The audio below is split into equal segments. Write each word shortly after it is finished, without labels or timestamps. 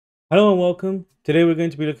Hello and welcome. Today we're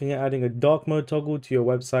going to be looking at adding a dark mode toggle to your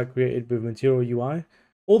website created with Material UI.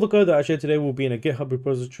 All the code that I share today will be in a GitHub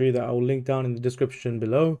repository that I will link down in the description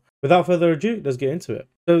below. Without further ado, let's get into it.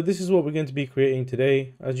 So this is what we're going to be creating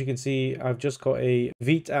today. As you can see, I've just got a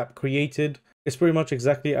Vite app created. It's pretty much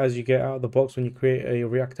exactly as you get out of the box when you create a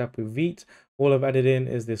React app with Vite. All I've added in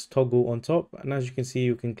is this toggle on top. And as you can see,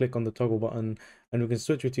 you can click on the toggle button and we can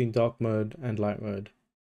switch between dark mode and light mode.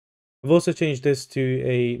 I've also changed this to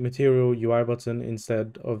a Material UI button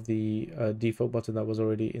instead of the default button that was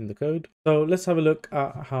already in the code. So let's have a look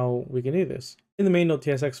at how we can do this. In the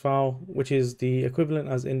main.tsx file, which is the equivalent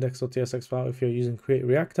as index.tsx file if you're using Create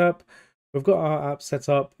React App, we've got our app set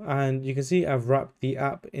up and you can see I've wrapped the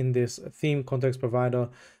app in this theme context provider.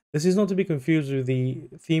 This is not to be confused with the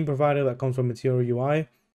theme provider that comes from Material UI.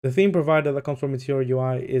 The theme provider that comes from Material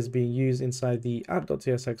UI is being used inside the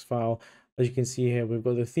app.tsx file. As you can see here, we've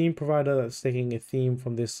got the theme provider that's taking a theme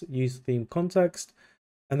from this use theme context.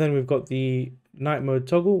 And then we've got the night mode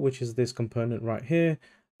toggle, which is this component right here.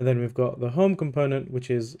 And then we've got the home component, which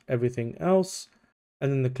is everything else. And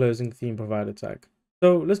then the closing theme provider tag.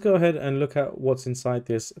 So let's go ahead and look at what's inside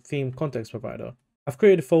this theme context provider. I've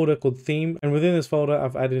created a folder called theme, and within this folder,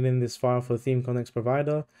 I've added in this file for theme context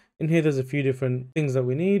provider. In here, there's a few different things that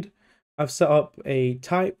we need. I've set up a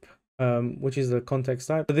type, which is the context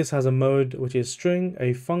type. So this has a mode, which is string,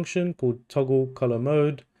 a function called toggle color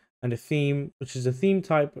mode, and a theme, which is a theme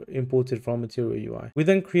type imported from Material UI. We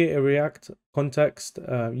then create a React context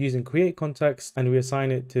using create context, and we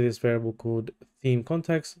assign it to this variable called theme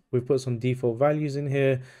context. We've put some default values in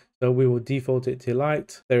here. So we will default it to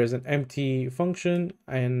light. There is an empty function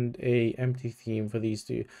and a empty theme for these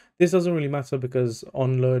two. This doesn't really matter because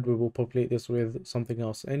on load, we will populate this with something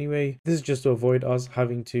else anyway. This is just to avoid us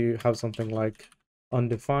having to have something like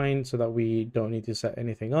undefined so that we don't need to set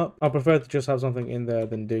anything up. I prefer to just have something in there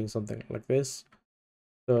than doing something like this.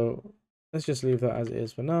 So let's just leave that as it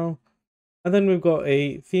is for now. And then we've got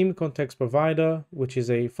a theme context provider, which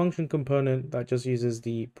is a function component that just uses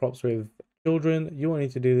the props with children. You won't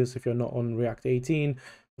need to do this if you're not on React 18.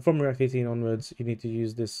 From React 18 onwards, you need to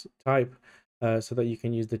use this type so that you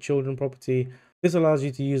can use the children property. This allows you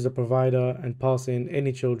to use the provider and pass in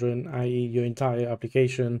any children, i.e. your entire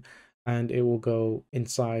application, and it will go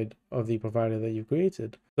inside of the provider that you've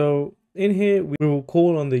created. So in here, we will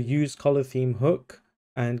call on the use color theme hook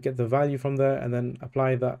and get the value from there and then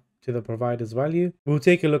apply that to the provider's value. We'll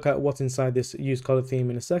take a look at what's inside this use color theme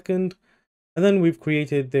in a second. And then we've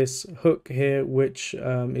created this hook here, which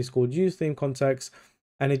is called use theme context,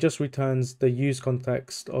 and it just returns the use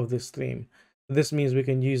context of this theme. This means we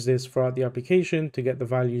can use this throughout the application to get the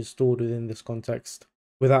values stored within this context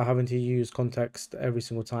without having to use context every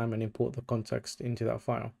single time and import the context into that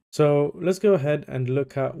file. So let's go ahead and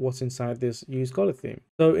look at what's inside this use color theme.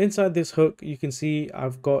 So inside this hook, you can see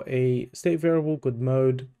I've got a state variable called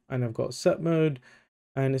mode, and I've got set mode.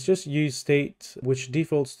 And it's just use state, which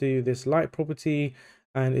defaults to this light property,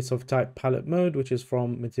 and it's of type palette mode, which is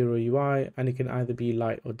from Material UI, and it can either be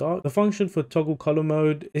light or dark. The function for toggle color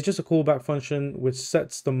mode is just a callback function which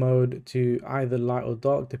sets the mode to either light or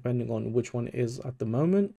dark depending on which one it is at the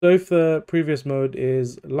moment. So if the previous mode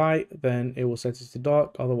is light, then it will set it to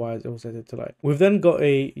dark, otherwise it will set it to light. We've then got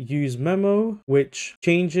a use memo which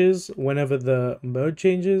changes whenever the mode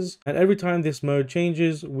changes, and every time this mode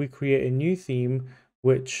changes, we create a new theme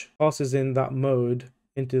which passes in that mode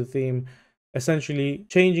into the theme, essentially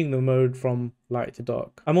changing the mode from light to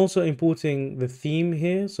dark. I'm also importing the theme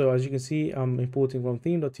here. So as you can see, I'm importing from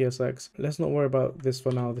theme.tsx. Let's not worry about this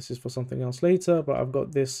for now. This is for something else later, but I've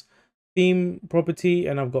got this theme property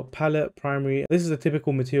and I've got palette primary. This is a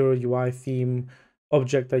typical Material UI theme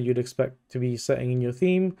object that you'd expect to be setting in your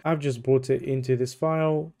theme. I've just brought it into this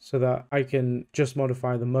file so that I can just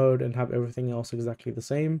modify the mode and have everything else exactly the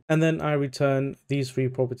same. And then I return these three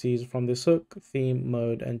properties from this hook, theme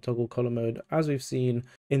mode and toggle color mode, as we've seen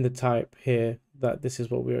in the type here, that this is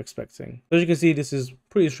what we're expecting. As you can see, this is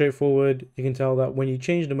pretty straightforward. You can tell that when you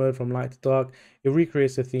change the mode from light to dark, it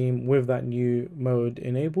recreates the theme with that new mode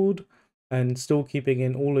enabled, and still keeping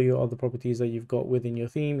in all of your other properties that you've got within your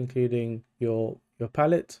theme, including your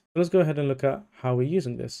palette. So let's go ahead and look at how we're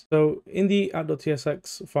using this. So in the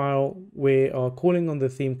app.tsx file, we are calling on the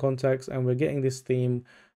theme context and we're getting this theme,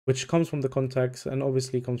 which comes from the context and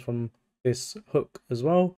obviously comes from this hook as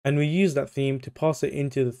well. And we use that theme to pass it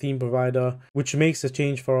into the theme provider, which makes a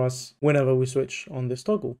change for us whenever we switch on this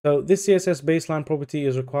toggle. So this CSS baseline property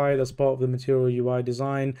is required as part of the Material UI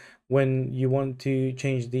design when you want to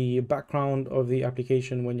change the background of the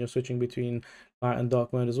application when you're switching between light and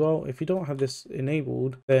dark mode as well. If you don't have this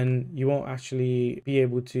enabled, then you won't actually be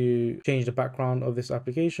able to change the background of this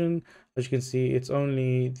application. As you can see, it's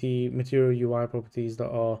only the material UI properties that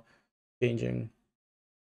are changing.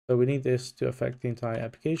 So we need this to affect the entire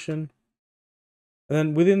application. And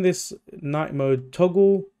then within this night mode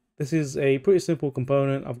toggle, this is a pretty simple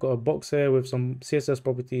component. I've got a box here with some CSS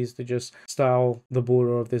properties to just style the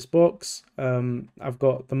border of this box. I've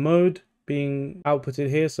got the mode being outputted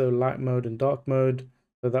here, so light mode and dark mode.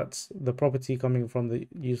 So that's the property coming from the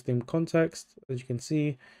use theme context, as you can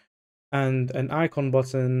see, and an icon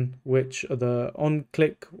button, which the on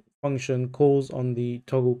click function calls on the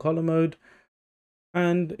toggle color mode.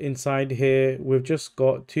 And inside here, we've just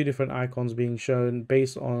got two different icons being shown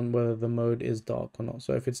based on whether the mode is dark or not.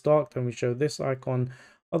 So if it's dark, then we show this icon.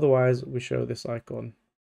 Otherwise, we show this icon.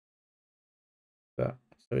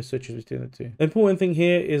 So it switches between the two. The important thing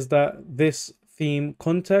here is that this theme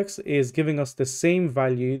context is giving us the same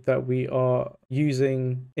value that we are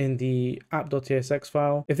using in the app.tsx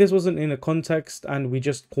file. If this wasn't in a context and we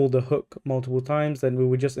just called the hook multiple times, then we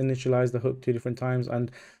would just initialize the hook 2 different times and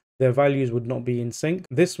their values would not be in sync.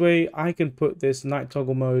 This way, I can put this night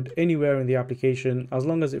toggle mode anywhere in the application as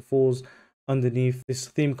long as it falls underneath this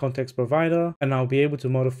theme context provider, and I'll be able to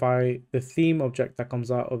modify the theme object that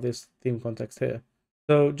comes out of this theme context here.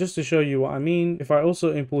 So just to show you what I mean, if I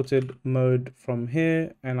also imported mode from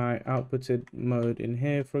here and I outputted mode in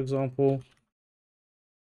here, for example,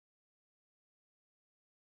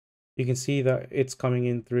 you can see that it's coming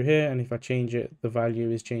in through here. And if I change it, the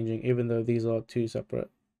value is changing, even though these are two separate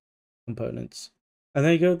components. And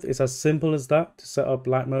there you go. It's as simple as that to set up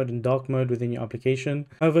light mode and dark mode within your application.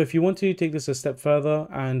 However, if you want to take this a step further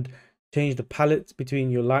and change the palette between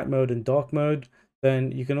your light mode and dark mode,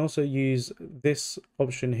 then you can also use this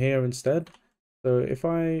option here instead. So if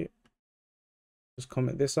I just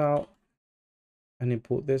comment this out and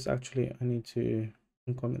import this, actually, I need to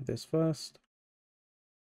uncomment this first.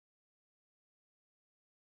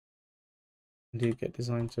 Do get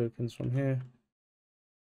design tokens from here.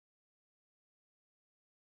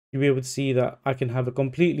 You'll be able to see that I can have a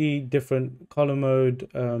completely different color mode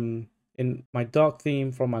in my dark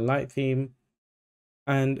theme from my light theme.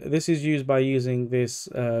 And this is used by using this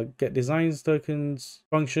get designs tokens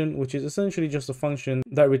function, which is essentially just a function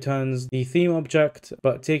that returns the theme object,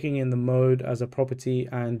 but taking in the mode as a property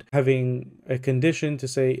and having a condition to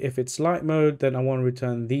say if it's light mode, then I want to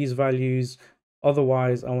return these values.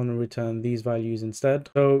 Otherwise, I want to return these values instead.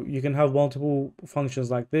 So you can have multiple functions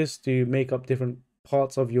like this to make up different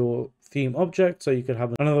parts of your theme object. So you could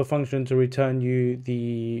have another function to return you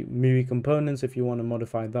the movie components if you want to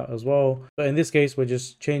modify that as well. But in this case, we're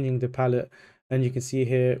just changing the palette, and you can see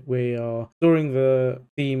here we are storing the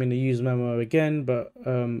theme in the use memo again, but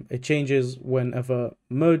it changes whenever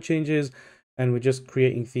mode changes, and we're just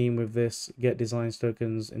creating theme with this get designs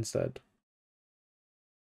tokens instead.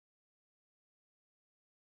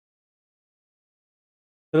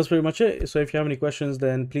 So that's pretty much it. So if you have any questions,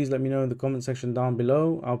 then please let me know in the comment section down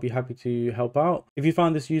below. I'll be happy to help out. If you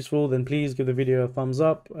found this useful, then please give the video a thumbs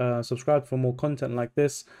up, subscribe for more content like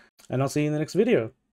this, and I'll see you in the next video.